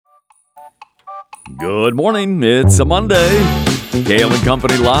Good morning. It's a Monday. Kale and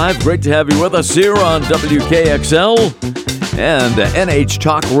Company Live. Great to have you with us here on WKXL and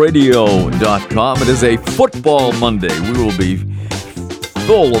NHTalkRadio.com. It is a football Monday. We will be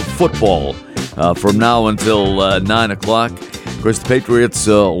full of football from now until 9 o'clock. Of course, the Patriots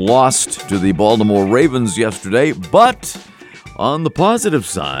lost to the Baltimore Ravens yesterday, but on the positive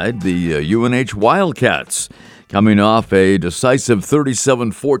side, the UNH Wildcats coming off a decisive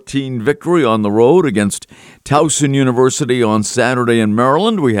 37-14 victory on the road against Towson University on Saturday in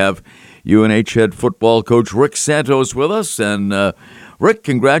Maryland. We have UNH head football coach Rick Santos with us. And Rick,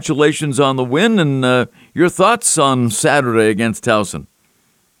 congratulations on the win, and your thoughts on Saturday against Towson.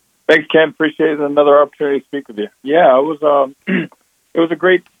 Thanks, Ken. Appreciate another opportunity to speak with you. Yeah, it was it was a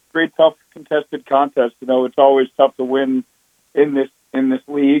great, tough, contested contest. You know, it's always tough to win in this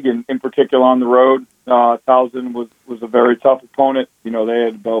league, and in particular on the road. Towson was a very tough opponent. You know, they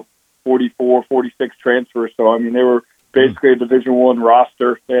had about 44, 46 transfers. So, I mean, they were basically a Division I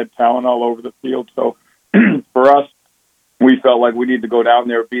roster. They had talent all over the field. So, for us, we felt like we needed to go down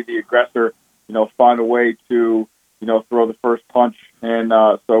there, be the aggressor, you know, find a way to, you know, throw the first punch. And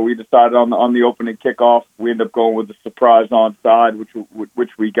so we decided on the opening kickoff, we ended up going with the surprise onside,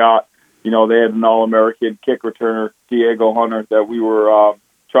 which we got. You know, they had an All-American kick returner, Diego Hunter, that we were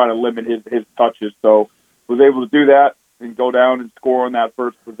trying to limit his touches. So was able to do that and go down and score on that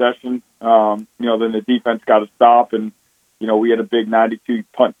first possession. You know, then the defense got to stop, and, you know, we had a big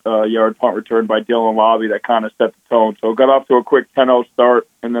 92-yard punt return by Dylan Lobby that kind of set the tone. So got off to a quick 10-0 start,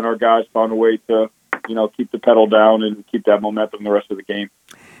 and then our guys found a way to, you know, keep the pedal down and keep that momentum the rest of the game.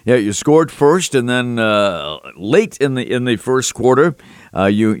 Yeah, you scored first, and then late in the first quarter,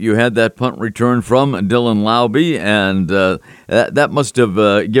 you had that punt return from Dylan Lowby, and that must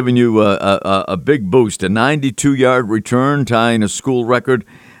have given you a big boost. A 92-yard return, tying a school record.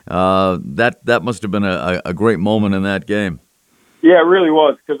 That must have been a great moment in that game. Yeah, it really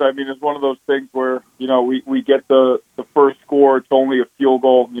was, because, I mean, it's one of those things where, you know, we get the first score. It's only a field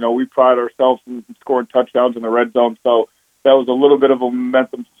goal. You know, we pride ourselves in scoring touchdowns in the red zone, so that was a little bit of a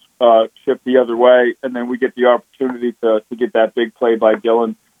momentum shift the other way, and then we get the opportunity to get that big play by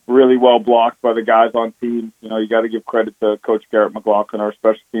Dylan, really well blocked by the guys on team. You know, you got to give credit to Coach Garrett McLaughlin, our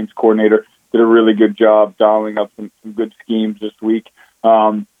special teams coordinator, did a really good job dialing up some good schemes this week.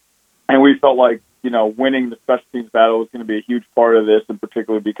 And we felt like, you know, winning the special teams battle was going to be a huge part of this, and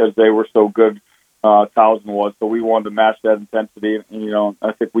particularly because they were so good, Towson was. So we wanted to match that intensity, and, you know,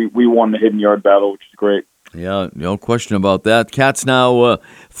 I think we won the hidden yard battle, which is great. Yeah, no question about that. Cats now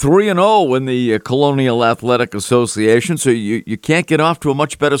 3-0 in the Colonial Athletic Association, so you can't get off to a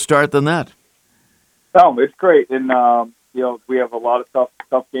much better start than that. No, it's great, and you know, we have a lot of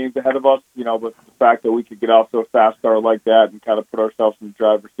tough games ahead of us. You know, but the fact that we could get off to a fast start like that and kind of put ourselves in the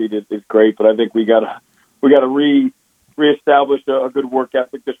driver's seat is great. But I think we gotta reestablish a good work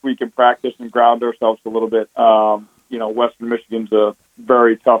ethic this week in practice and ground ourselves a little bit. You know, Western Michigan's a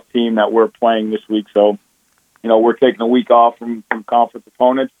very tough team that we're playing this week, so. You know, we're taking a week off from conference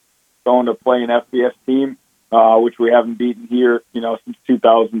opponents, going to play an FBS team, which we haven't beaten here, you know, since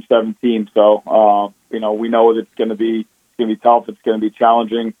 2017. So, you know, we know that it's going to be tough. It's going to be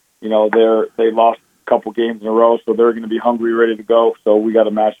challenging. You know, they lost a couple games in a row, so they're going to be hungry, ready to go. So we got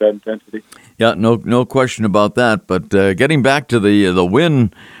to match that intensity. Yeah, no question about that. But getting back to the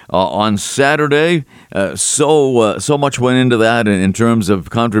win on Saturday, so much went into that in terms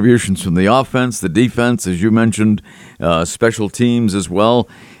of contributions from the offense, the defense, as you mentioned, special teams as well.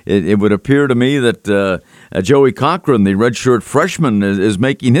 It would appear to me that Joey Cochran, the redshirt freshman, is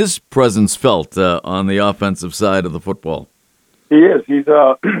making his presence felt on the offensive side of the football. He is. He's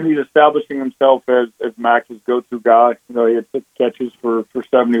establishing himself as Max's go-to guy. You know, he had 6 catches for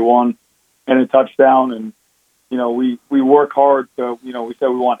 71 and a touchdown, and you know, we work hard to, you know, we said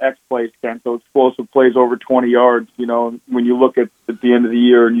we want X plays, Ken, so explosive plays over 20 yards. You know, when you look at the end of the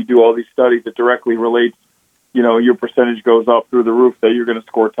year and you do all these studies, it directly relates, you know, your percentage goes up through the roof that you're going to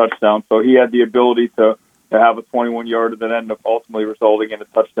score touchdowns. So he had the ability to have a 21-yarder that ended up ultimately resulting in a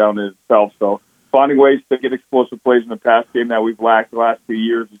touchdown in itself. So finding ways to get explosive plays in the pass game that we've lacked the last 2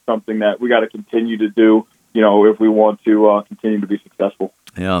 years is something that we got to continue to do, you know, if we want to continue to be successful.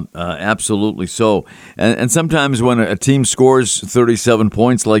 Yeah, absolutely so. And sometimes when a team scores 37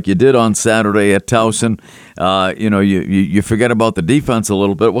 points like you did on Saturday at Towson, you know, you forget about the defense a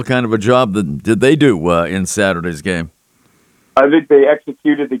little bit. What kind of a job did they do in Saturday's game? I think they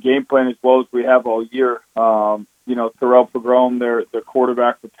executed the game plan as well as we have all year. You know, Terrell Pogrom, their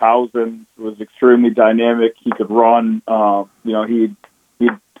quarterback for Towson, was extremely dynamic. He could run. You know, he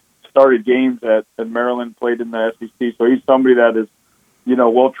started games at Maryland, played in the SEC, so he's somebody that is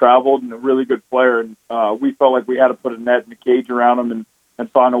well traveled and a really good player. And we felt like we had to put a net and a cage around him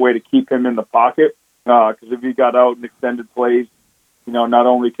and find a way to keep him in the pocket. Because if he got out and extended plays, not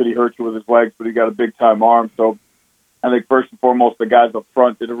only could he hurt you with his legs, but he got a big time arm. So I think first and foremost, the guys up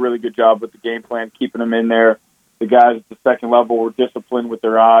front did a really good job with the game plan, keeping him in there. The guys at the second level were disciplined with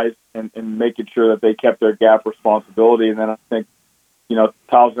their eyes and making sure that they kept their gap responsibility. And then I think,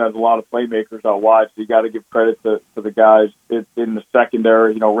 Towson has a lot of playmakers out wide, so you got to give credit to the guys in the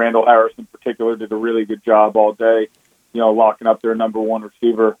secondary. Randall Harris in particular did a really good job all day, locking up their number one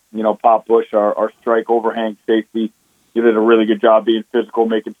receiver. Pop Bush, our strike overhang safety, he did a really good job being physical,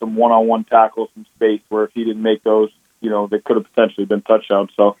 making some one-on-one tackles in space where if he didn't make those, they could have potentially been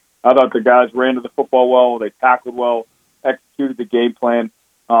touchdowns. So I thought the guys ran to the football well, they tackled well, executed the game plan,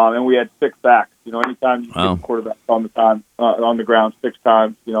 and we had 6 sacks. Anytime you get the quarterback on the ground 6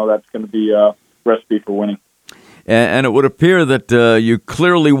 times, that's going to be a recipe for winning. And it would appear that you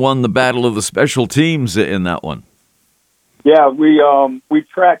clearly won the battle of the special teams in that one. Yeah, we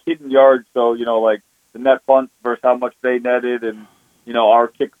track hidden yards, so like the net punts versus how much they netted, and our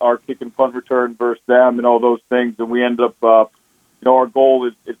kick and punt return versus them, and all those things. And we ended up, our goal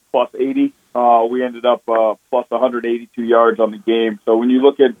is plus 80. We ended up plus 182 yards on the game. So when you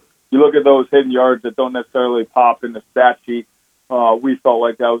look at those hidden yards that don't necessarily pop in the stat sheet, we felt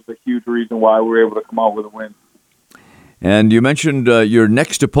like that was a huge reason why we were able to come out with a win. And you mentioned your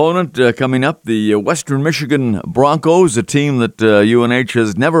next opponent coming up, the Western Michigan Broncos, a team that UNH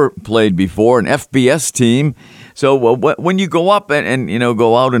has never played before, an FBS team. So when you go up and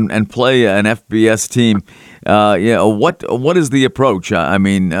go out and play an FBS team, what is the approach? I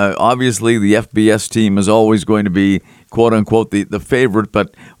mean, obviously the FBS team is always going to be, quote unquote, the favorite.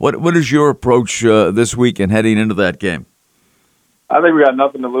 But what is your approach this week and heading into that game? I think we got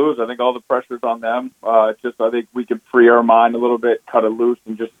nothing to lose. I think all the pressure's on them. I think we can free our mind a little bit, cut it loose,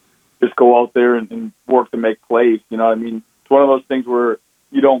 and just go out there and work to make plays. It's one of those things where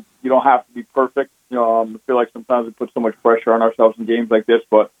you don't have to be perfect. I feel like sometimes we put so much pressure on ourselves in games like this,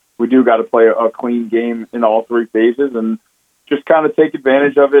 but we do got to play a clean game in all 3 phases and just kind of take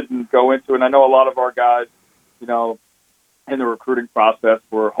advantage of it and go into it. And I know a lot of our guys, in the recruiting process,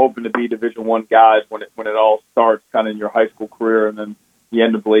 we're hoping to be Division I guys when it all starts, kind of in your high school career, and then you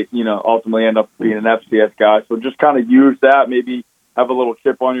ultimately end up being an FCS guy. So just kind of use that, maybe have a little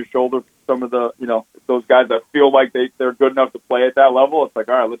chip on your shoulder. Some of the those guys that feel like they're good enough to play at that level. It's like,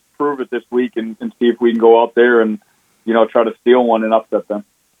 all right, let's prove it this week and see if we can go out there and try to steal one and upset them.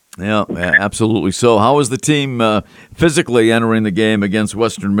 Yeah, absolutely. So, how is the team physically entering the game against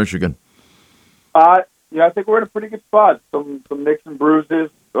Western Michigan? I think we're in a pretty good spot. Some nicks and bruises,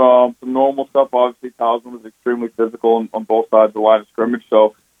 some normal stuff. Obviously, Towson was extremely physical on both sides of the line of scrimmage.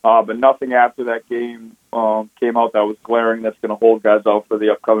 So, but nothing after that game came out that was glaring that's going to hold guys out for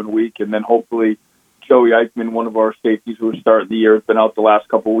the upcoming week. And then hopefully Joey Eichmann, one of our safeties who was starting the year, has been out the last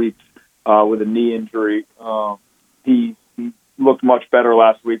couple of weeks with a knee injury. He looked much better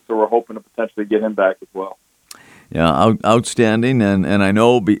last week, so we're hoping to potentially get him back as well. Yeah, outstanding, and I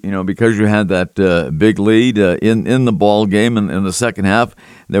know because you had that big lead in the ball game in the second half,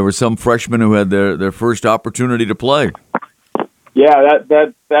 there were some freshmen who had their first opportunity to play. Yeah,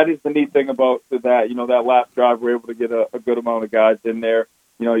 that is the neat thing about that. That last drive, we're able to get a good amount of guys in there.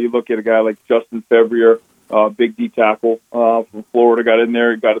 You look at a guy like Justin Fevrier, big D tackle from Florida, got in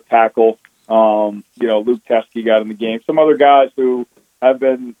there, got a tackle. Luke Teskey got in the game. Some other guys who have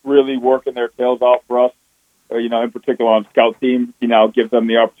been really working their tails off for us. In particular on scout team, gives them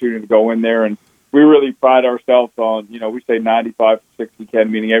the opportunity to go in there. And we really pride ourselves on, we say 95 to 60, Ken,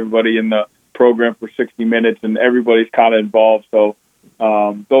 meaning everybody in the program for 60 minutes and everybody's kind of involved. So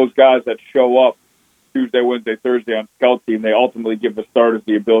those guys that show up Tuesday, Wednesday, Thursday on scout team, they ultimately give the starters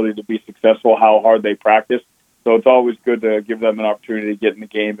the ability to be successful, how hard they practice. So it's always good to give them an opportunity to get in the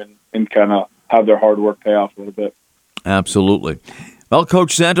game and kind of have their hard work pay off a little bit. Absolutely. Well,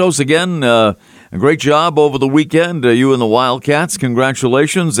 Coach Santos, again, a great job over the weekend. You and the Wildcats,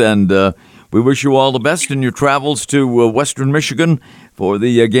 congratulations, and we wish you all the best in your travels to Western Michigan for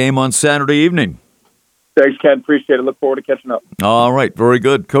the game on Saturday evening. Thanks, Ken. Appreciate it. Look forward to catching up. All right, very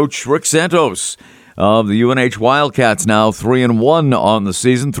good. Coach Rick Santos of the UNH Wildcats, now 3-1 on the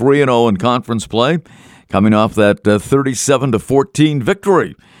season, 3-0 in conference play, coming off that 37-14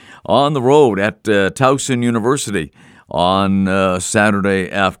 victory on the road at Towson University on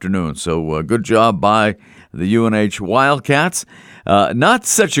Saturday afternoon. So good job by the UNH Wildcats. Not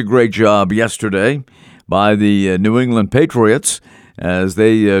such a great job yesterday by the New England Patriots as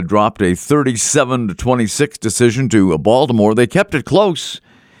they dropped a 37-26 decision to Baltimore. They kept it close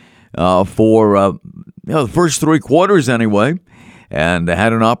for the first 3 quarters anyway. and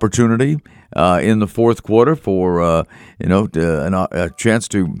had an opportunity in the fourth quarter for a chance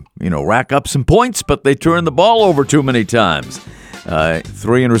to rack up some points, but they turned the ball over too many times.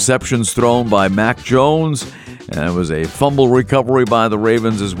 3 interceptions thrown by Mac Jones, and it was a fumble recovery by the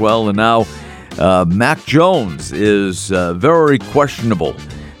Ravens as well. And now Mac Jones is very questionable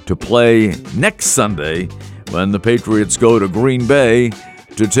to play next Sunday when the Patriots go to Green Bay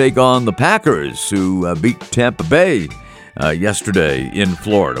to take on the Packers, who beat Tampa Bay yesterday in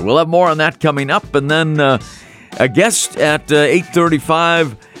Florida. We'll have more on that coming up, and then a guest at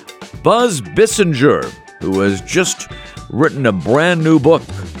 8:35, Buzz Bissinger, who has just written a brand new book.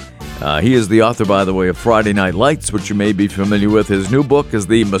 He is the author, by the way, of Friday Night Lights, which you may be familiar with. His new book is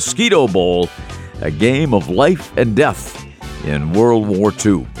The Mosquito Bowl, a game of life and death in World War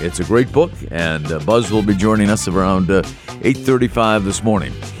II. It's a great book, and Buzz will be joining us around 8:35 this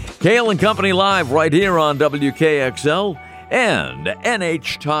morning. Kale and Company live right here on WKXL and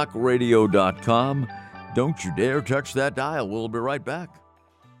NHTalkRadio.com. Don't you dare touch that dial. We'll be right back.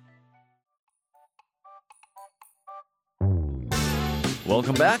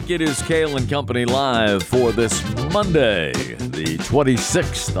 Welcome back. It is Kale and Company live for this Monday, the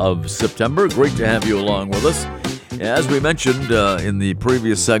 26th of September. Great to have you along with us. As we mentioned in the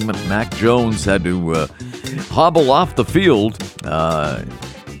previous segment, Mac Jones had to hobble off the field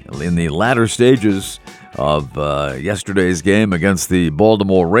in the latter stages of yesterday's game against the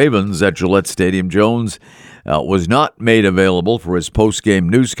Baltimore Ravens at Gillette Stadium. Jones was not made available for his post-game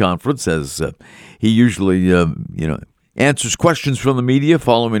news conference, as he usually, answers questions from the media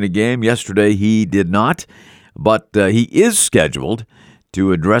following a game. Yesterday he did not, but he is scheduled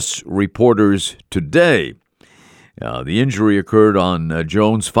to address reporters today. The injury occurred on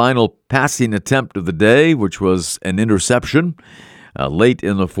Jones' final passing attempt of the day, which was an interception late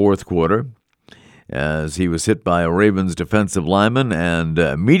in the fourth quarter, as he was hit by a Ravens defensive lineman and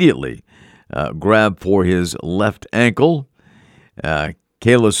immediately grabbed for his left ankle.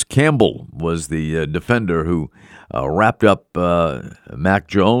 Calais Campbell was the defender who wrapped up Mac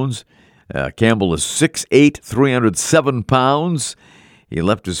Jones. Campbell is 6'8", 307 pounds. He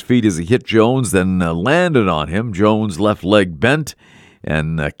left his feet as he hit Jones, then landed on him. Jones' left leg bent,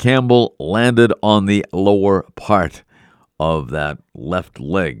 and Campbell landed on the lower part of that left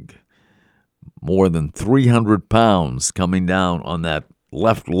leg. More than 300 pounds coming down on that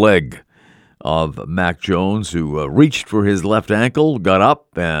left leg of Mac Jones, who reached for his left ankle, got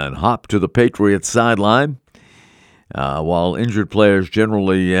up, and hopped to the Patriots sideline. While injured players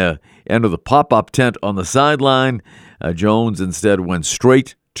generally enter the pop-up tent on the sideline, Jones instead went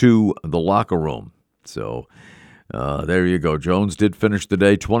straight to the locker room. So there you go. Jones did finish the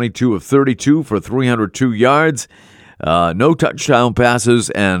day 22 of 32 for 302 yards, no touchdown passes,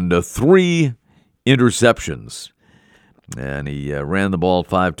 and 3 interceptions. And he ran the ball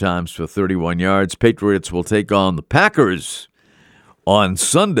 5 times for 31 yards. Patriots will take on the Packers on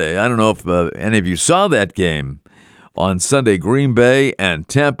Sunday. I don't know if any of you saw that game. On Sunday, Green Bay and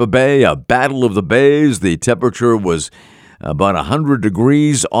Tampa Bay, a battle of the bays. The temperature was about 100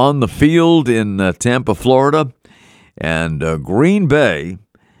 degrees on the field in Tampa, Florida. And Green Bay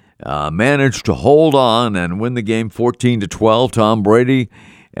managed to hold on and win the game 14-12. Tom Brady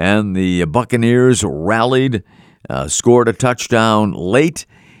and the Buccaneers rallied, scored a touchdown late,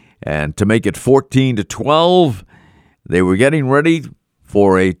 and to make it 14-12, they were getting ready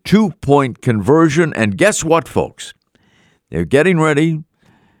for a 2-point conversion. And guess what, folks? They're getting ready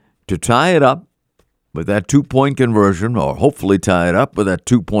to tie it up with that 2-point conversion, or hopefully tie it up with that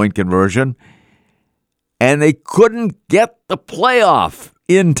 2-point conversion, and they couldn't get the playoff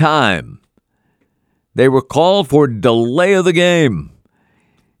in time. They were called for delay of the game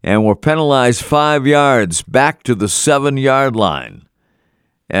and were penalized 5 yards back to the 7-yard line.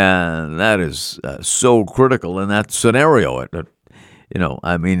 And that is so critical in that scenario.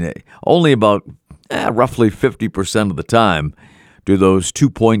 Only about roughly 50% of the time do those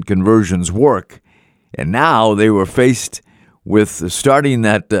 2-point conversions work. And now they were faced with starting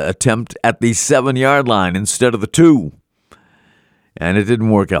that attempt at the 7-yard line instead of the 2. And it didn't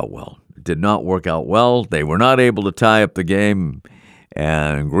work out well. It did not work out well. They were not able to tie up the game.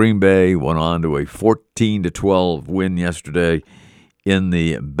 And Green Bay went on to a 14-12 win yesterday in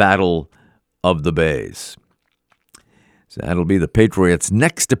the Battle of the Bays. So that'll be the Patriots'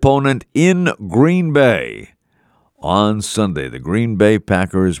 next opponent in Green Bay on Sunday. The Green Bay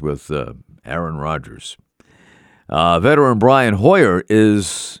Packers with Aaron Rodgers. Veteran Brian Hoyer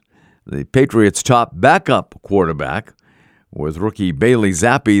is the Patriots' top backup quarterback, with rookie Bailey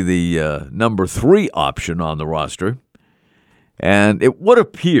Zappi the number 3 option on the roster. And it would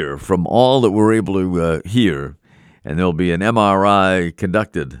appear, from all that we're able to hear and there'll be an MRI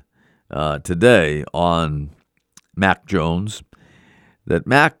conducted today on Mac Jones, that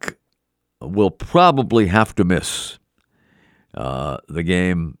Mac will probably have to miss the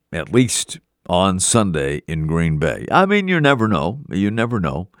game at least on Sunday in Green Bay. I mean, you never know.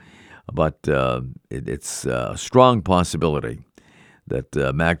 But it's a strong possibility that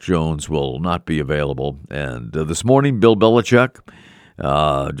Mac Jones will not be available. And this morning, Bill Belichick,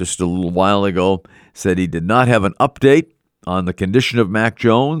 just a little while ago, said he did not have an update on the condition of Mac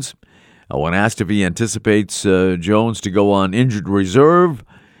Jones. When asked if he anticipates Jones to go on injured reserve,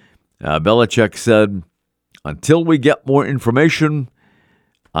 Belichick said, "Until we get more information,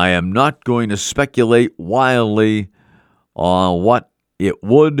 I am not going to speculate wildly on what it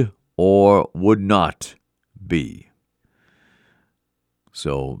would or would not be."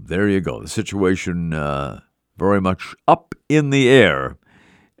 So there you go. The situation very much up in the air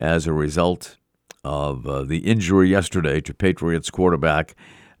as a result of the injury yesterday to Patriots quarterback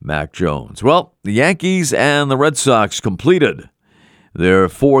Mac Jones. Well, the Yankees and the Red Sox completed their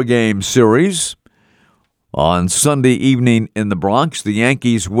 4-game series on Sunday evening in the Bronx. The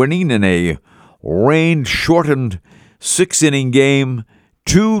Yankees winning in a rain-shortened 6-inning game,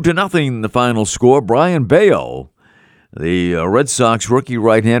 2-0 the final score. Brayan Bello, the Red Sox rookie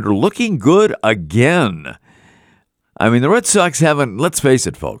right-hander, looking good again. I mean, the Red Sox haven't, let's face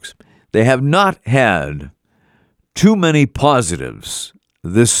it, folks, they have not had too many positives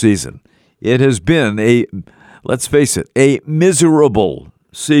this season. It has been let's face it, a miserable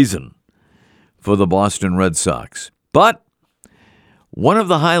season for the Boston Red Sox. But one of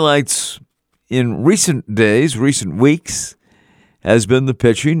the highlights in recent days, recent weeks, has been the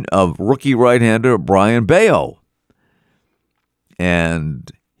pitching of rookie right-hander Brayan Bello. And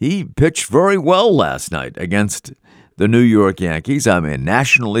he pitched very well last night against the New York Yankees. I mean,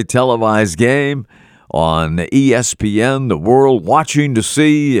 nationally televised game on ESPN, the world watching to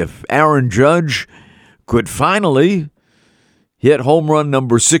see if Aaron Judge could finally hit home run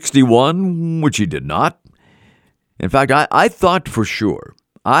number 61, which he did not. In fact, I thought for sure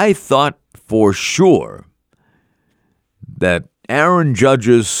that Aaron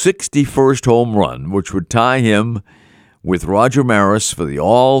Judge's 61st home run, which would tie him with Roger Maris for the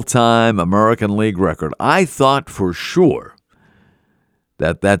all-time American League record, I thought for sure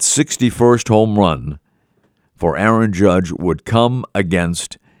that 61st home run for Aaron Judge would come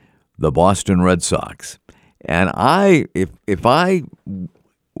against the Boston Red Sox. And if I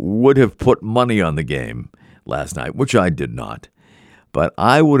would have put money on the game last night, which I did not, but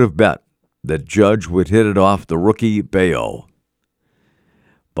I would have bet that Judge would hit it off the rookie Bello.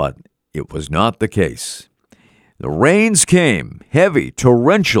 But it was not the case. The rains came, heavy,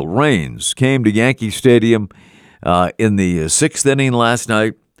 torrential rains came to Yankee Stadium in the 6th inning last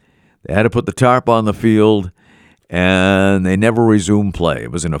night. They had to put the tarp on the field, and they never resumed play.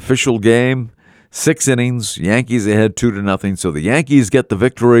 It was an official game, 6 innings, Yankees ahead 2-0. So the Yankees get the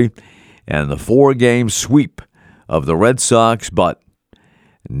victory and the 4-game sweep of the Red Sox, but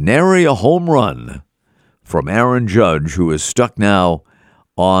nary a home run from Aaron Judge, who is stuck now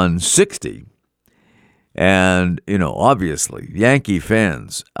on 60. And, obviously, Yankee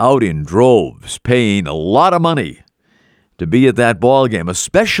fans out in droves paying a lot of money to be at that ball game,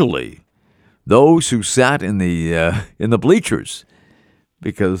 especially those who sat in the bleachers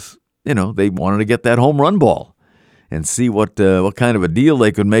because, they wanted to get that home run ball and see what kind of a deal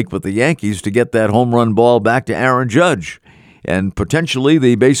they could make with the Yankees to get that home run ball back to Aaron Judge and potentially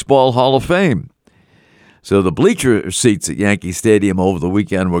the Baseball Hall of Fame. So the bleacher seats at Yankee Stadium over the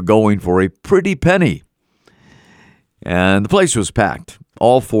weekend were going for a pretty penny. And the place was packed,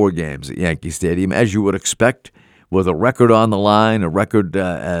 all 4 games at Yankee Stadium, as you would expect, with a record on the line, a record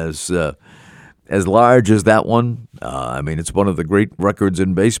as large as that one. I mean, it's one of the great records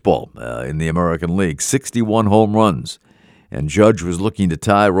in baseball in the American League, 61 home runs. And Judge was looking to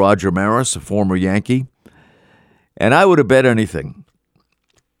tie Roger Maris, a former Yankee. And I would have bet anything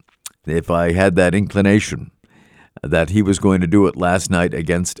if I had that inclination that he was going to do it last night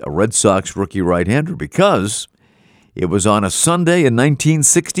against a Red Sox rookie right-hander, because it was on a Sunday in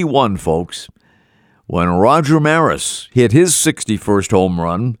 1961, folks, when Roger Maris hit his 61st home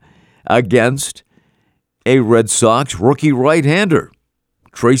run against a Red Sox rookie right-hander.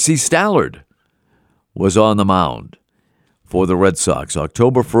 Tracy Stallard was on the mound for the Red Sox,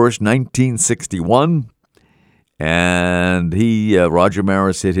 October 1st, 1961, and Roger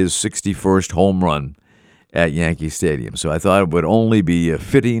Maris hit his 61st home run at Yankee Stadium. So I thought it would only be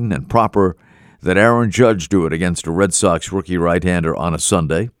fitting and proper that Aaron Judge do it against a Red Sox rookie right-hander on a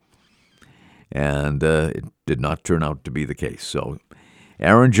Sunday, and it did not turn out to be the case. So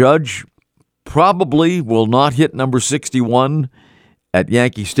Aaron Judge probably will not hit number 61 at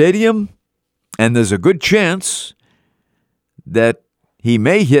Yankee Stadium, and there's a good chance that he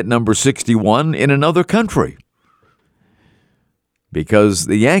may hit number 61 in another country, because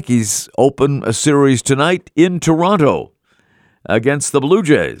the Yankees open a series tonight in Toronto against the Blue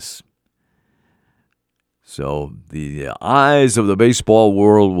Jays. So the eyes of the baseball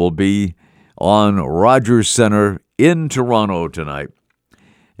world will be on Rogers Center in Toronto tonight.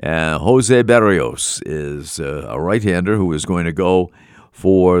 Jose Berrios is a right-hander who is going to go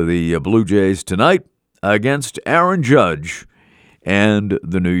for the Blue Jays tonight against Aaron Judge and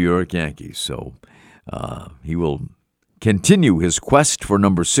the New York Yankees. So he will continue his quest for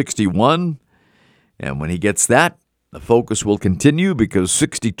number 61, and when he gets that, the focus will continue, because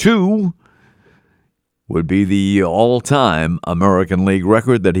 62 would be the all-time American League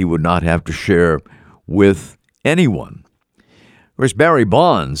record that he would not have to share with anyone. Of course, Barry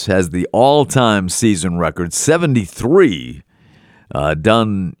Bonds has the all-time season record, 73,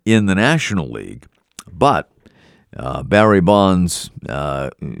 done in the National League. But Barry Bonds,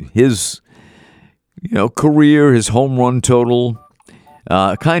 his career, his home run total,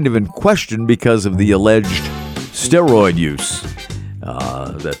 kind of in question because of the alleged steroid use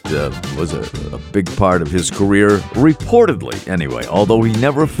that was a big part of his career, reportedly anyway, although he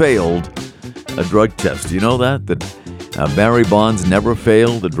never failed a drug test. Do you know that Barry Bonds never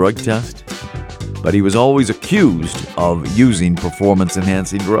failed a drug test? But he was always accused of using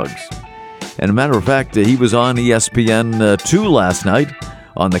performance-enhancing drugs. And a matter of fact, he was on ESPN 2 last night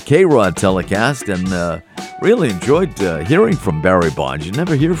on the K-Rod telecast, and really enjoyed hearing from Barry Bonds. You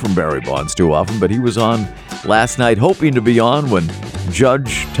never hear from Barry Bonds too often, but he was on last night, hoping to be on when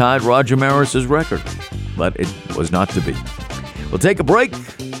Judge tied Roger Maris's record, but it was not to be. We'll take a break,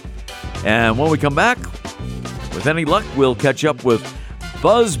 and when we come back, with any luck, we'll catch up with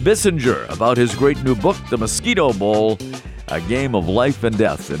Buzz Bissinger about his great new book, The Mosquito Bowl, a game of life and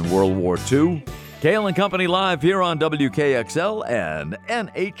death in World War II. Kale and Company live here on WKXL and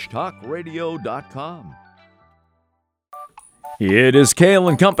NHTalkRadio.com. It is Kale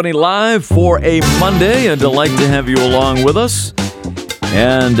and Company live for a Monday. A delight to have you along with us.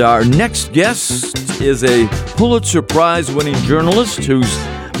 And our next guest is a Pulitzer Prize-winning journalist whose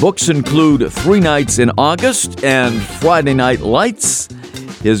books include 3 Nights in August and Friday Night Lights.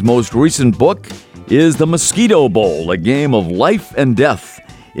 His most recent book is The Mosquito Bowl, a game of life and death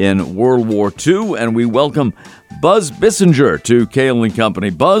in World War II. And we welcome Buzz Bissinger to Kale and Company.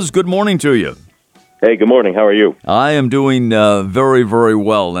 Buzz, good morning to you. Hey, good morning. How are you? I am doing very, very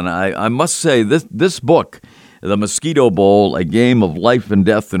well. And I must say, this book, The Mosquito Bowl, a game of life and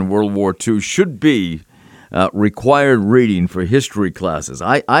death in World War II, should be required reading for history classes.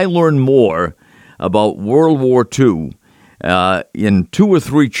 I learned more about World War II in 2 or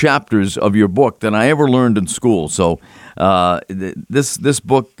 3 chapters of your book than I ever learned in school. So this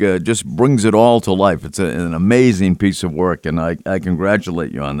book just brings it all to life. It's an amazing piece of work, and I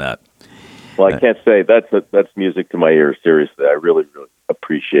congratulate you on that. Well, I can't say that's music to my ears. Seriously, I really, really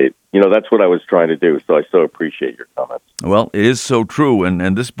appreciate. That's what I was trying to do. So I so appreciate your comments. Well, it is so true,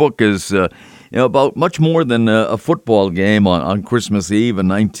 and this book is about much more than a football game on Christmas Eve in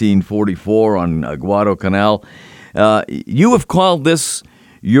 1944 on Guadalcanal. You have called this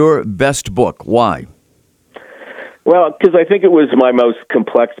your best book. Why? Well, because I think it was my most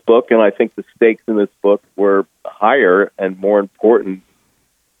complex book, and I think the stakes in this book were higher and more important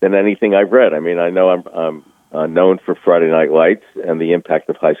than anything I've read. I mean, I know I'm known for Friday Night Lights and the impact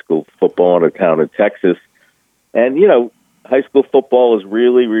of high school football in a town in Texas. And, high school football is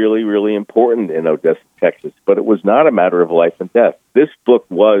really, really, really important in Odessa, Texas. But it was not a matter of life and death. This book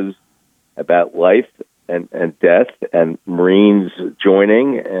was about life and death and Marines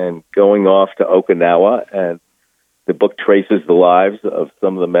joining and going off to Okinawa. And the book traces the lives of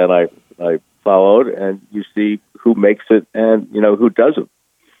some of the men I followed, and you see who makes it and, who doesn't.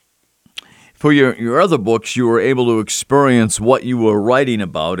 For your other books, you were able to experience what you were writing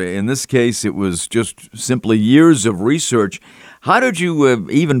about. In this case, it was just simply years of research. How did you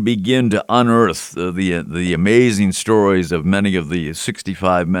even begin to unearth the amazing stories of many of the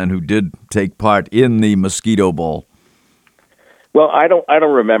 65 men who did take part in the Mosquito Bowl? Well, I don't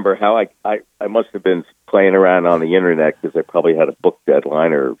remember how I must have been playing around on the internet because I probably had a book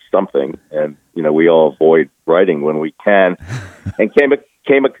deadline or something, and we all avoid writing when we can, and came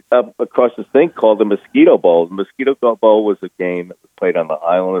across this thing called the Mosquito Bowl. The Mosquito Bowl was a game that was played on the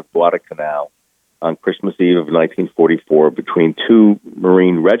island of Guadalcanal on Christmas Eve of 1944 between 2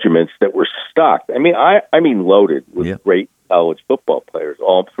 Marine regiments that were stocked. I mean loaded with great college football players.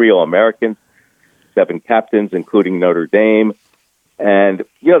 3 All-Americans, 7 captains, including Notre Dame. And,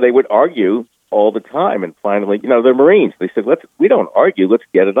 they would argue all the time. And finally, the Marines, they said, we don't argue, let's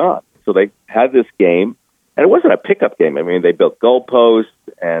get it on. So they had this game, and it wasn't a pickup game. I mean, they built goalposts,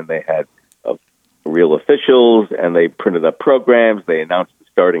 and they had real officials, and they printed up programs. They announced the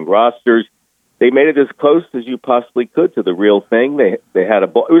starting rosters. They made it as close as you possibly could to the real thing. They had a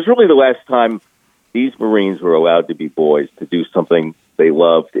ball. It was really the last time these Marines were allowed to be boys, to do something they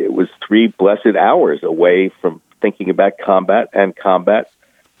loved. It was 3 blessed hours away from thinking about combat. And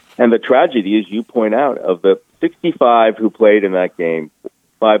the tragedy, as you point out, of the 65 who played in that game,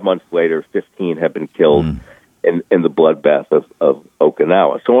 5 months later, 15 have been killed in the bloodbath of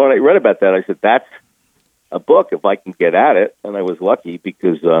Okinawa. So when I read about that, I said, that's a book if I can get at it. And I was lucky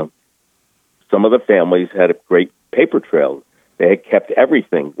because some of the families had a great paper trail. They had kept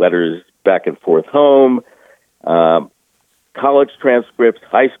everything, letters back and forth home, college transcripts,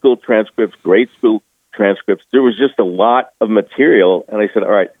 high school transcripts, grade school transcripts. There was just a lot of material. And I said, all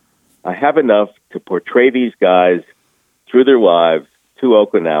right, I have enough to portray these guys through their lives to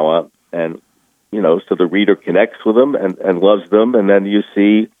Okinawa, and so the reader connects with them and loves them, and then you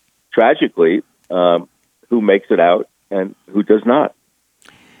see, tragically, who makes it out and who does not.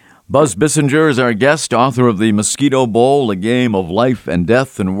 Buzz Bissinger is our guest, author of The Mosquito Bowl, A Game of Life and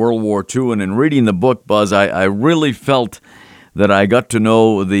Death in World War II. And in reading the book, Buzz, I really felt that I got to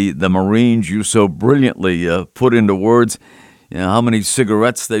know the Marines you so brilliantly put into words. How many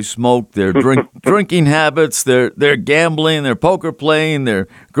cigarettes they smoked, their drinking habits, their gambling, their poker playing, their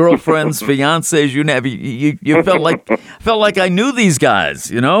girlfriends, fiancés. You felt like I knew these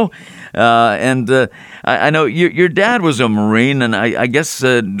guys, And I know your dad was a Marine, and I guess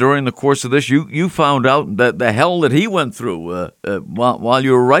during the course of this, you found out that the hell that he went through while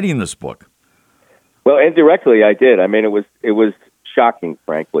you were writing this book. Well, indirectly, I did. I mean, it was shocking,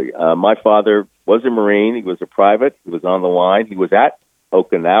 frankly. My father was a Marine. He was a private. He was on the line. He was at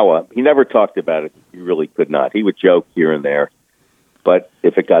Okinawa. He never talked about it. He really could not. He would joke here and there, but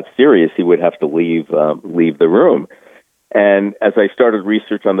if it got serious, he would have to leave the room. And as I started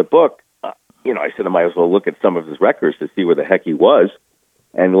research on the book, I said I might as well look at some of his records to see where the heck he was.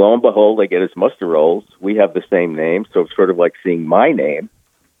 And lo and behold, I get his muster rolls. We have the same name, so it's sort of like seeing my name.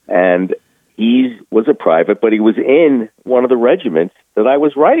 And he was a private, but he was in one of the regiments that I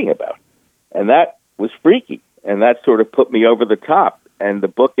was writing about. And that was freaky. And that sort of put me over the top. And the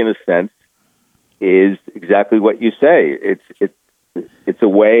book, in a sense, is exactly what you say. It's a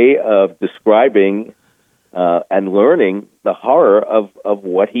way of describing and learning the horror of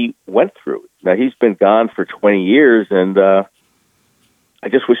what he went through. Now, he's been gone for 20 years, and I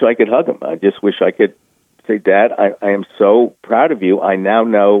just wish I could hug him. I just wish I could say, Dad, I am so proud of you. I now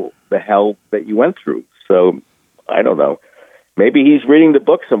know the hell that you went through. So, I don't know. Maybe he's reading the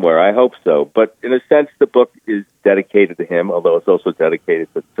book somewhere. I hope so. But in a sense, the book is dedicated to him, although it's also dedicated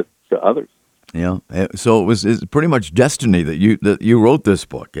to others. Yeah. So it's pretty much destiny that you wrote this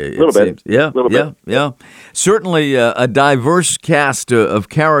book. A little bit. Yeah. Certainly a diverse cast of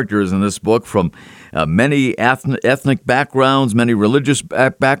characters in this book from many ethnic backgrounds, many religious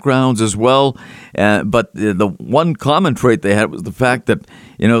backgrounds as well. But the one common trait they had was the fact that,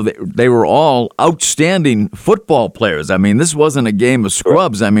 they were all outstanding football players. I mean, this wasn't a game of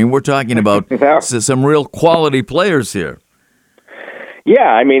scrubs. I mean, we're talking about some real quality players here. Yeah,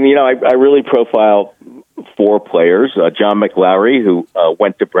 I mean, I really profile 4 players. John McLaury, who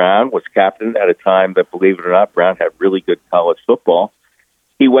went to Brown, was captain at a time that, believe it or not, Brown had really good college football.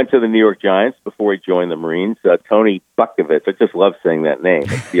 He went to the New York Giants before he joined the Marines. Tony Bukovich, I just love saying that name.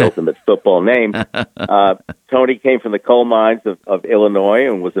 It's the ultimate football name. Tony came from the coal mines of Illinois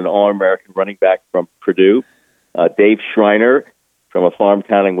and was an All-American running back from Purdue. Dave Schreiner, from a farm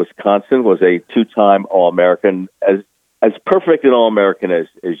town in Wisconsin, was a 2-time All-American, as perfect an All-American as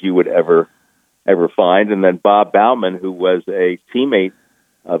you would ever find. And then Bob Bauman, who was a teammate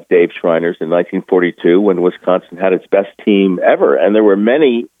of Dave Schreiner's in 1942 when Wisconsin had its best team ever. And there were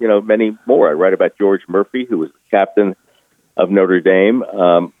many more. I write about George Murphy, who was the captain of Notre Dame.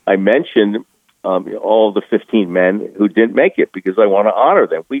 I mentioned all of the 15 men who didn't make it because I want to honor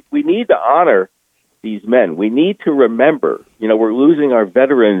them. We need to honor these men. We need to remember, we're losing our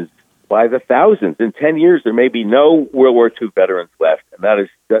veterans by the thousands. In 10 years, there may be no World War II veterans left, and that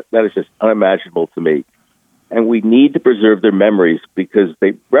is just unimaginable to me. And we need to preserve their memories because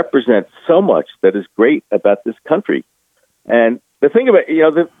they represent so much that is great about this country. And the thing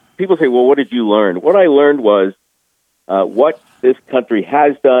about, people say, well, what did you learn? What I learned was what this country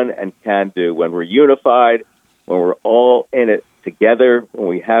has done and can do when we're unified, when we're all in it together, when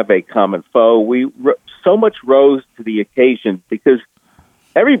we have a common foe. We so much rose to the occasion because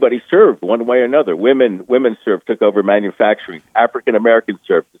everybody served one way or another. Women served, took over manufacturing. African Americans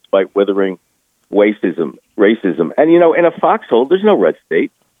served despite withering racism. And, in a foxhole, there's no red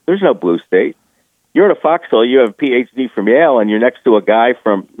state. There's no blue state. You're in a foxhole, you have a PhD from Yale, and you're next to a guy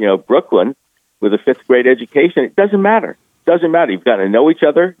from, Brooklyn with a fifth grade education. It doesn't matter. You've gotten to know each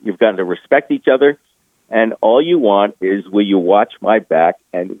other. You've gotten to respect each other. And all you want is, will you watch my back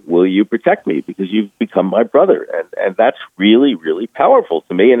and will you protect me? Because you've become my brother. And that's really, really powerful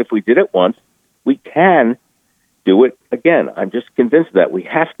to me. And if we did it once, we can do it again. I'm just convinced of that. We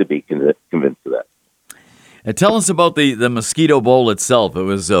have to be convinced of that. Tell us about the Mosquito Bowl itself. It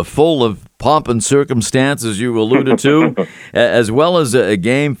was full of pomp and circumstance, as you alluded to, as well as a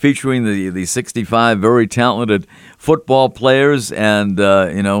game featuring the 65 very talented football players. And,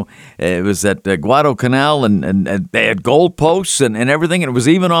 it was at Guadalcanal, and they had goalposts and everything. And it was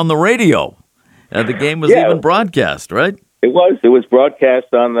even on the radio. The game was even broadcast, right? It was. It was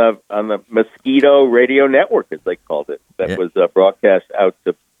broadcast on the Mosquito Radio Network, as they called it. That was broadcast out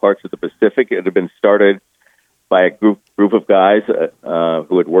to parts of the Pacific. It had been started by a group of guys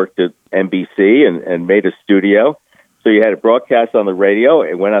who had worked at NBC and made a studio. So you had it broadcast on the radio.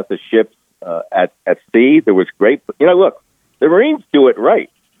 It went out to ships at sea. There was great. Look, the Marines do it right.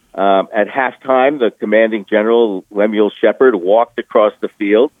 At halftime, the commanding general, Lemuel Shepard, walked across the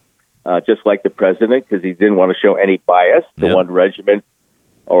field, just like the president, because he didn't want to show any bias to one regiment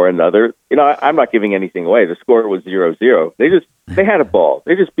or another. I'm not giving anything away. The score was 0-0. They had a ball.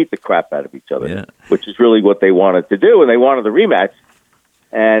 They just beat the crap out of each other, which is really what they wanted to do, and they wanted the rematch.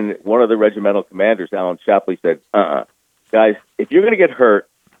 And one of the regimental commanders, Alan Shapley, said, guys, if you're going to get hurt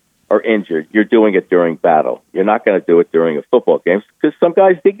or injured, you're doing it during battle. You're not going to do it during a football game, because some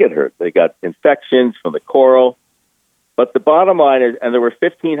guys did get hurt. They got infections from the coral. But the bottom line is, and there were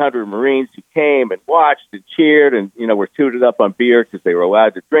 1,500 Marines who came and watched and cheered and, were tooted up on beer because they were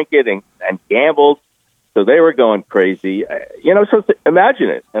allowed to drink it and gambled. So they were going crazy. So imagine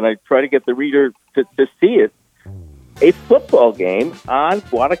it. And I try to get the reader to see it. A football game on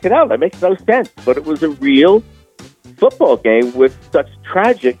Guadalcanal. That makes no sense. But it was a real football game with such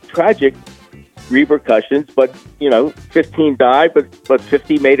tragic repercussions. But, 15 died, but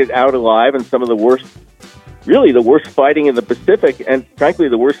 50 made it out alive, and some of the worst fighting in the Pacific, and frankly,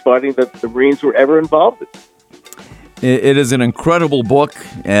 the worst fighting that the Marines were ever involved in. It is an incredible book,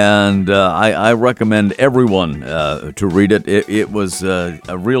 and I recommend everyone to read it. It was a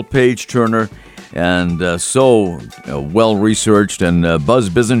real page-turner and so well-researched. And Buzz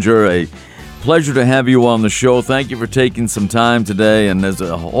Bissinger, a pleasure to have you on the show. Thank you for taking some time today, and there's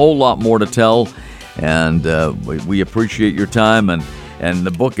a whole lot more to tell, and we appreciate your time, and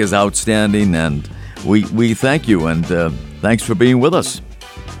the book is outstanding, and we thank you, and thanks for being with us.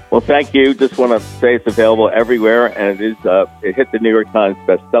 Well, thank you. Just want to say it's available everywhere, and it hit the New York Times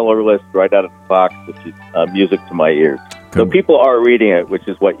bestseller list right out of the box, which is music to my ears. So people are reading it, which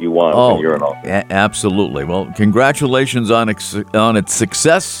is what you want when you're an author. Absolutely. Well, congratulations on its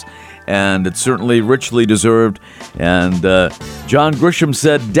success, and it's certainly richly deserved. And John Grisham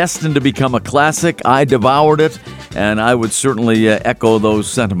said, destined to become a classic. I devoured it, and I would certainly echo those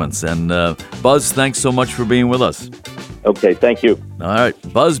sentiments. And Buzz, thanks so much for being with us. Okay, thank you. All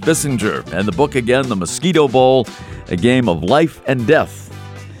right, Buzz Bissinger, and the book again, The Mosquito Bowl, a game of life and death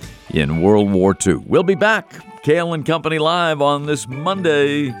in World War II. We'll be back, Kale and Company Live on this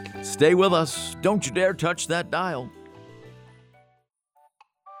Monday. Stay with us. Don't you dare touch that dial.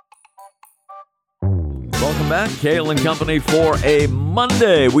 Welcome back, Kale and Company, for a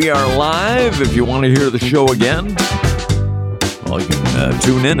Monday. We are live. If you want to hear the show again, well, you can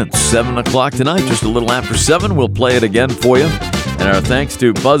tune in at 7 o'clock tonight, just a little after 7. We'll play it again for you. And our thanks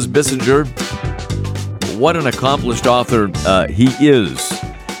to Buzz Bissinger. What an accomplished author he is.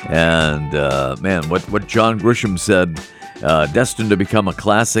 And, man, what John Grisham said, destined to become a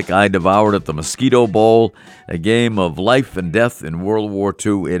classic. I devoured it, The Mosquito Bowl, a game of life and death in World War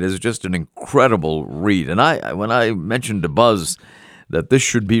II. It is just an incredible read. And when I mentioned to Buzz that this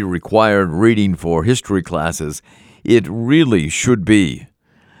should be required reading for history classes, it really should be.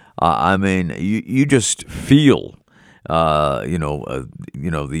 I mean, you just feel, the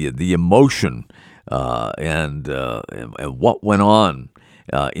emotion and what went on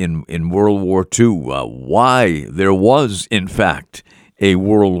in World War II. Why there was, in fact, a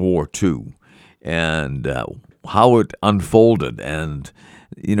World War II, and how it unfolded. And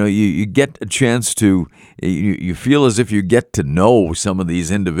you get a chance to. You feel as if you get to know some of these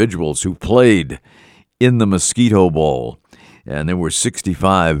individuals who played in the Mosquito Bowl. And there were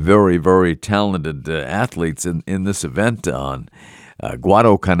 65 very, very talented athletes in this event on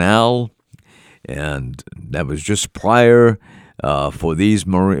Guadalcanal, and that was just prior just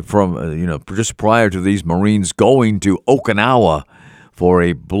prior to these Marines going to Okinawa for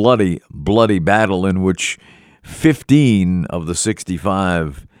a bloody, bloody battle in which 15 of the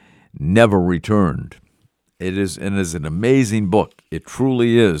 65 never returned. It is an amazing book. It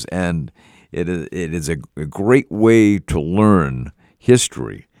truly is, and it is a great way to learn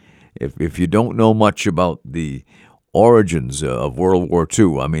history. If you don't know much about the origins of World War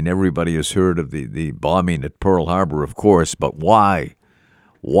II, I mean, everybody has heard of the bombing at Pearl Harbor, of course, but why?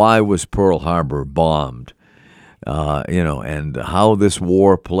 Why was Pearl Harbor bombed? And how this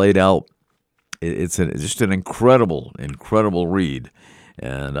war played out. It's just an incredible, incredible read,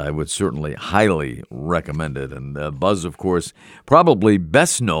 and I would certainly highly recommend it. And Buzz, of course, probably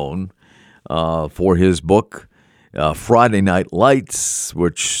best known for his book, Friday Night Lights,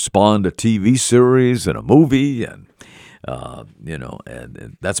 which spawned a TV series and a movie, and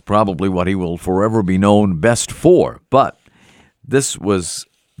that's probably what he will forever be known best for. But this was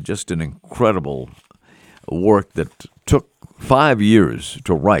just an incredible work that took 5 years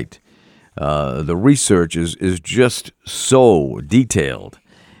to write. The research is just so detailed,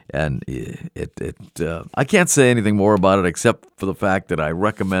 and I can't say anything more about it except for the fact that I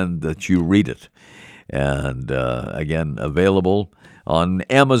recommend that you read it. And again, available on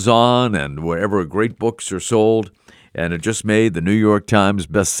Amazon and wherever great books are sold. And it just made the New York Times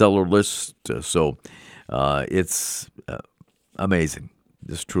bestseller list. So it's amazing,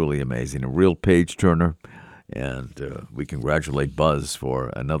 just truly amazing, a real page turner. And we congratulate Buzz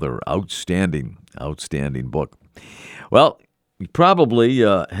for another outstanding book. Well, you probably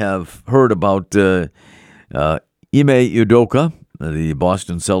have heard about Ime Udoka, the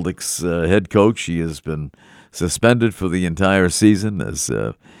Boston Celtics head coach. He has been suspended for the entire season as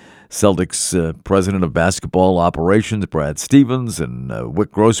Celtics president of basketball operations. Brad Stevens and Wyc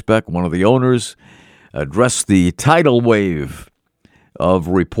Grousbeck, one of the owners, addressed the tidal wave of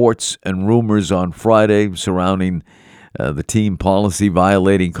reports and rumors on Friday surrounding the team policy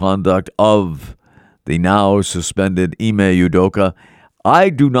violating conduct of the now suspended Ime Udoka. I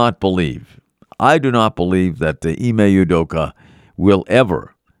do not believe that Ime Udoka will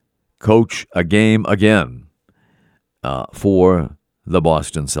ever coach a game again for the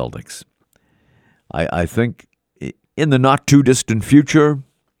Boston Celtics. I think in the not too distant future,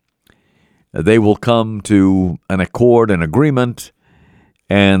 they will come to an accord, an agreement,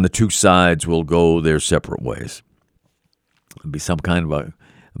 and the two sides will go their separate ways. It'll be some kind of a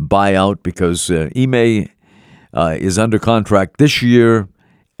buyout because Ime is under contract this year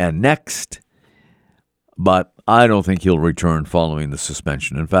and next, but I don't think he'll return following the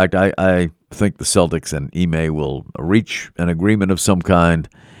suspension. In fact, I think the Celtics and Ime will reach an agreement of some kind,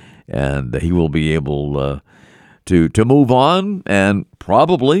 and he will be able to move on and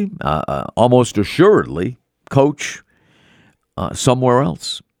probably, almost assuredly, coach somewhere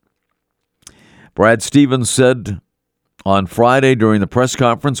else. Brad Stevens said on Friday during the press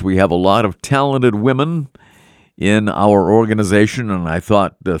conference, "We have a lot of talented women in our organization, and I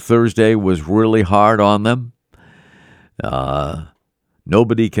thought Thursday was really hard on them.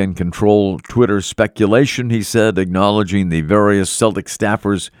 Nobody can control Twitter speculation," he said, acknowledging the various Celtic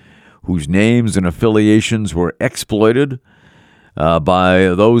staffers whose names and affiliations were exploited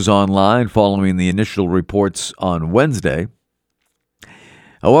by those online following the initial reports on Wednesday.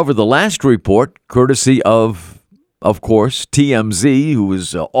 However, the last report, courtesy of course, TMZ, who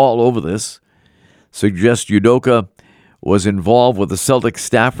is all over this, suggests Udoka was involved with a Celtic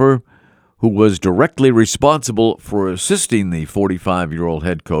staffer who was directly responsible for assisting the 45-year-old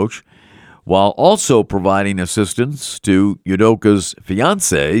head coach, while also providing assistance to Udoka's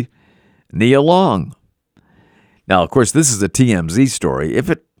fiancée, Nia Long. Now, of course, this is a TMZ story. If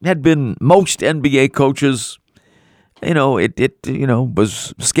it had been most NBA coaches, it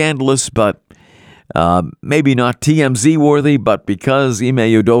was scandalous, but maybe not TMZ worthy. But because Ime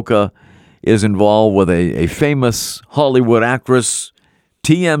Udoka is involved with a famous Hollywood actress,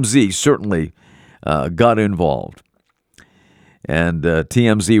 TMZ certainly got involved. And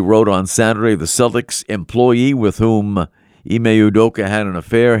TMZ wrote on Saturday, the Celtics employee with whom Ime Udoka had an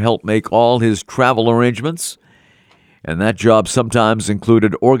affair helped make all his travel arrangements. And that job sometimes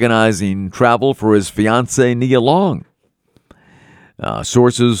included organizing travel for his fiancée, Nia Long.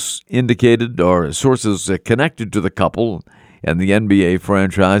 Sources connected to the couple and the NBA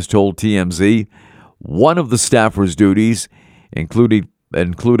franchise told TMZ one of the staffer's duties included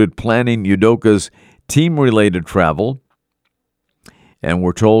planning Udoka's team-related travel, and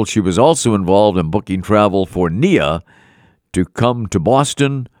we're told she was also involved in booking travel for Nia to come to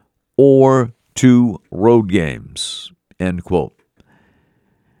Boston or to road games, end quote.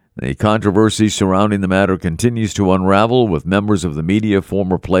 The controversy surrounding the matter continues to unravel, with members of the media,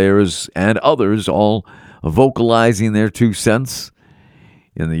 former players, and others all vocalizing their 2 cents.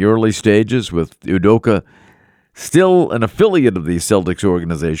 in the early stages, with Udoka still an affiliate of the Celtics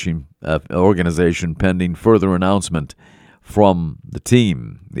organization pending further announcement from the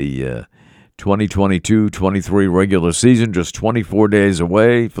team. The 2022-23 regular season just 24 days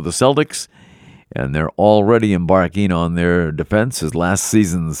away for the Celtics, and they're already embarking on their defense as last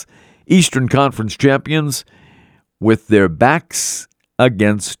season's Eastern Conference champions with their backs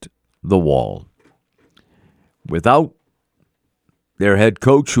against the wall. Without their head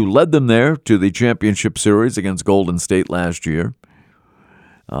coach who led them there to the championship series against Golden State last year.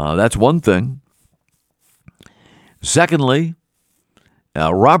 That's one thing. Secondly,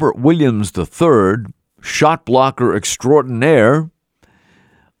 Robert Williams III, shot blocker extraordinaire,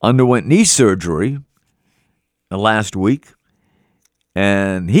 underwent knee surgery last week,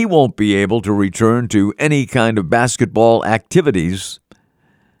 and he won't be able to return to any kind of basketball activities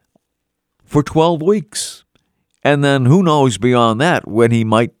for 12 weeks. And then who knows beyond that when he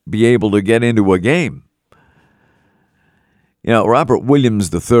might be able to get into a game. You know, Robert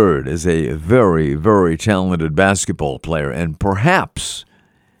Williams III is a very, very talented basketball player, and perhaps,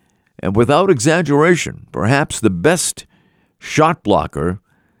 and without exaggeration, perhaps the best shot blocker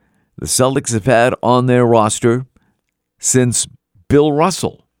the Celtics have had on their roster since Bill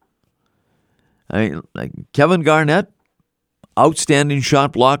Russell. I mean, like Kevin Garnett, outstanding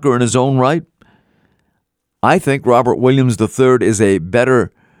shot blocker in his own right. I think Robert Williams III is a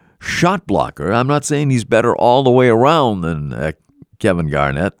better shot blocker. I'm not saying he's better all the way around than Kevin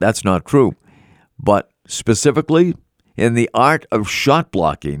Garnett. That's not true. But specifically, in the art of shot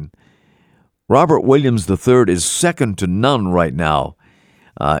blocking, Robert Williams III is second to none right now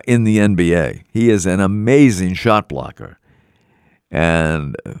in the NBA. He is an amazing shot blocker.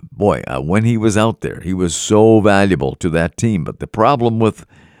 And boy, when he was out there, he was so valuable to that team. But the problem with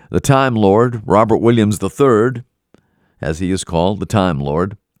the Time Lord, Robert Williams III, as he is called, the Time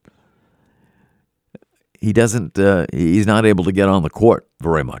Lord, he's not able to get on the court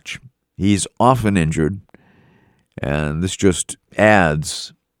very much. He's often injured, and this just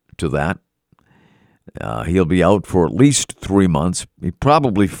adds to that. He'll be out for at least 3 months,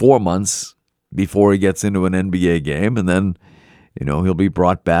 probably 4 months before he gets into an NBA game, and then, he'll be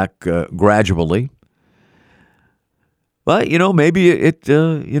brought back gradually. But, maybe it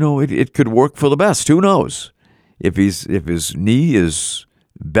could work for the best. Who knows? If his knee is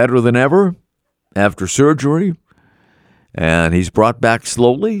better than ever after surgery and he's brought back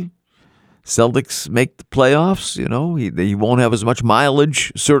slowly, Celtics make the playoffs. He won't have as much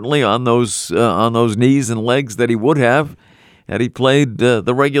mileage, certainly, on those knees and legs that he would have had he played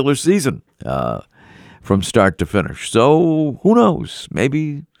the regular season from start to finish. So who knows?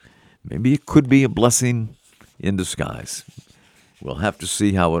 Maybe it could be a blessing in disguise. We'll have to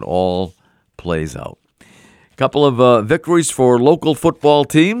see how it all plays out. A couple of victories for local football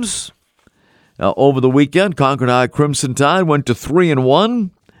teams over the weekend. Concord High Crimson Tide went to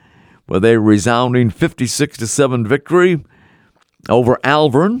 3-1 with a resounding 56-7 victory over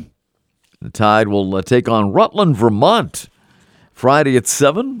Alvern. The Tide will take on Rutland, Vermont, Friday at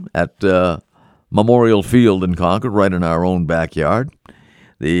 7 at Memorial Field in Concord, right in our own backyard.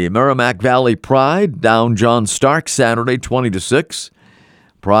 The Merrimack Valley Pride down John Stark Saturday, 20-6.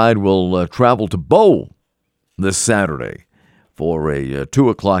 Pride will travel to Bow this Saturday for a 2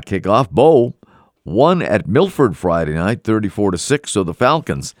 o'clock kickoff. Bow won at Milford Friday night, 34-6. So the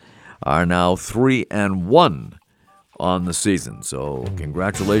Falcons are now 3-1 on the season. So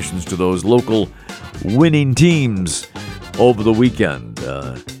congratulations to those local winning teams over the weekend.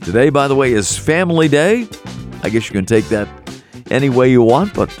 Today, by the way, is Family Day. I guess you can take that any way you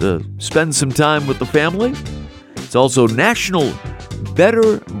want, but spend some time with the family. It's also National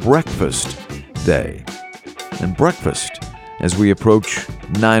Better Breakfast Day. And breakfast, as we approach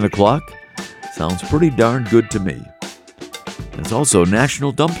 9 o'clock, sounds pretty darn good to me. It's also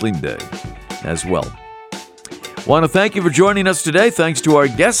National Dumpling Day as well. Want to thank you for joining us today. Thanks to our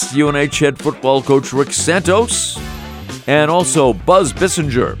guests, UNH head football coach Rick Santos, and also Buzz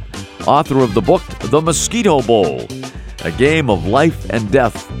Bissinger, author of the book The Mosquito Bowl, a game of life and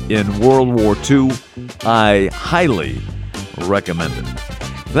death in World War II. I highly recommend it.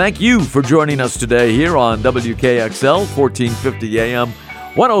 Thank you for joining us today here on WKXL, 1450 AM,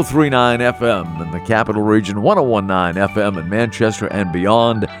 1039 FM in the Capital Region, 1019 FM in Manchester and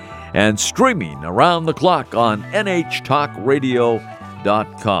beyond, and streaming around the clock on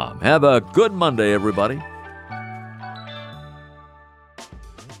NHTalkRadio.com. Have a good Monday, everybody.